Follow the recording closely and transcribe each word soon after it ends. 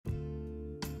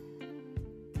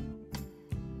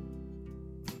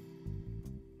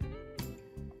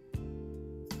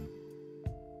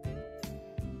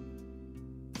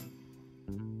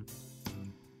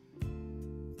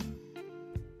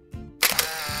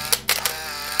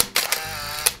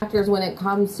Factors when it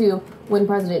comes to when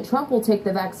President Trump will take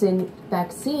the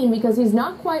vaccine because he's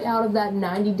not quite out of that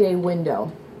 90-day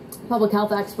window. Public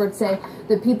health experts say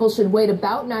that people should wait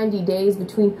about 90 days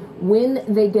between when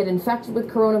they get infected with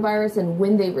coronavirus and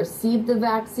when they receive the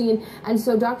vaccine. And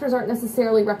so doctors aren't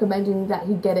necessarily recommending that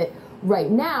he get it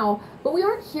right now, but we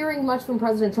aren't hearing much from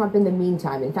President Trump in the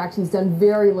meantime. In fact, he's done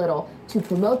very little to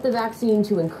promote the vaccine,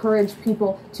 to encourage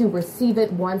people to receive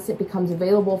it once it becomes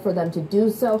available for them to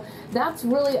do so. That's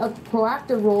really a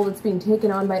proactive role that's being taken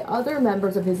on by other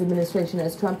members of his administration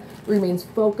as Trump remains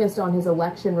focused on his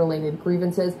election-related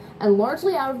grievances and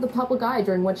largely out of the public eye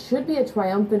during what should be a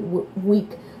triumphant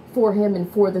week for him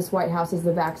and for this White House as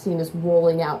the vaccine is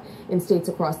rolling out in states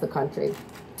across the country.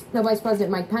 Now, Vice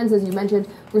President Mike Pence, as you mentioned,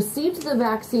 received the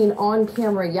vaccine on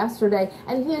camera yesterday,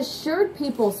 and he assured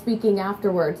people speaking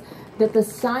afterwards that the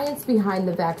science behind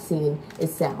the vaccine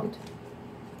is sound.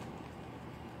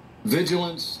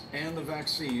 Vigilance and the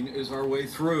vaccine is our way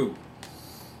through.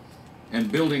 And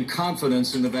building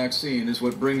confidence in the vaccine is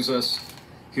what brings us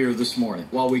here this morning.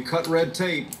 While we cut red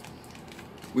tape,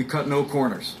 we cut no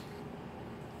corners.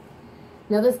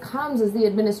 Now, this comes as the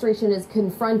administration is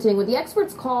confronting what the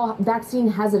experts call vaccine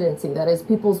hesitancy, that is,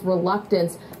 people's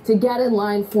reluctance to get in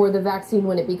line for the vaccine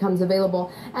when it becomes available.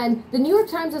 And the New York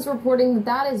Times is reporting that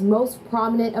that is most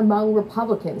prominent among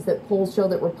Republicans, that polls show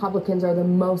that Republicans are the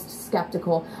most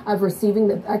skeptical of receiving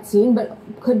the vaccine, but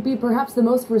could be perhaps the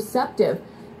most receptive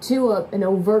to an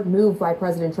overt move by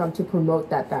President Trump to promote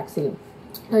that vaccine.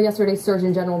 Now, yesterday,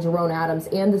 Surgeon General Jerome Adams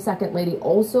and the Second Lady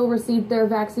also received their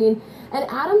vaccine. And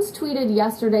Adams tweeted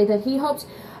yesterday that he hoped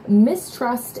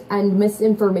mistrust and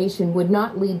misinformation would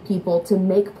not lead people to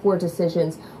make poor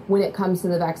decisions when it comes to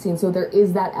the vaccine. So there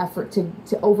is that effort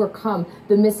to overcome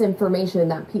the misinformation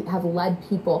that have led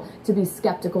people to be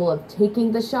skeptical of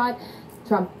taking the shot.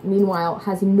 Trump, meanwhile,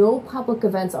 has no public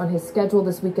events on his schedule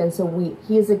this weekend, so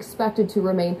he is expected to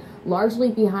remain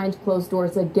largely behind closed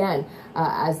doors again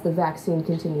as the vaccine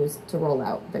continues to roll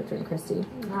out. Victor and Christy.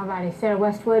 All righty, Sarah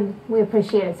Westwood, we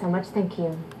appreciate it so much. Thank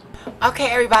you. Okay,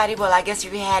 everybody. Well, I guess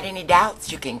if you had any doubts,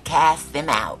 you can cast them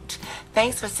out.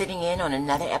 Thanks for sitting in on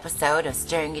another episode of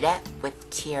Stirring It Up with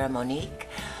Tierra Monique,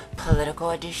 Political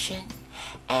Edition.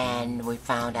 And we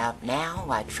found out now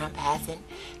why Trump hasn't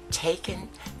taken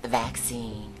the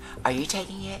vaccine. Are you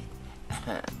taking it?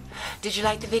 Did you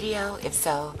like the video? If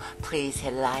so, please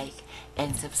hit like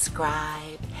and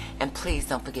subscribe. And please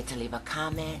don't forget to leave a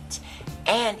comment.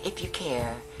 And if you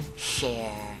care,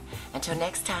 share. Until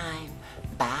next time,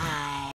 bye.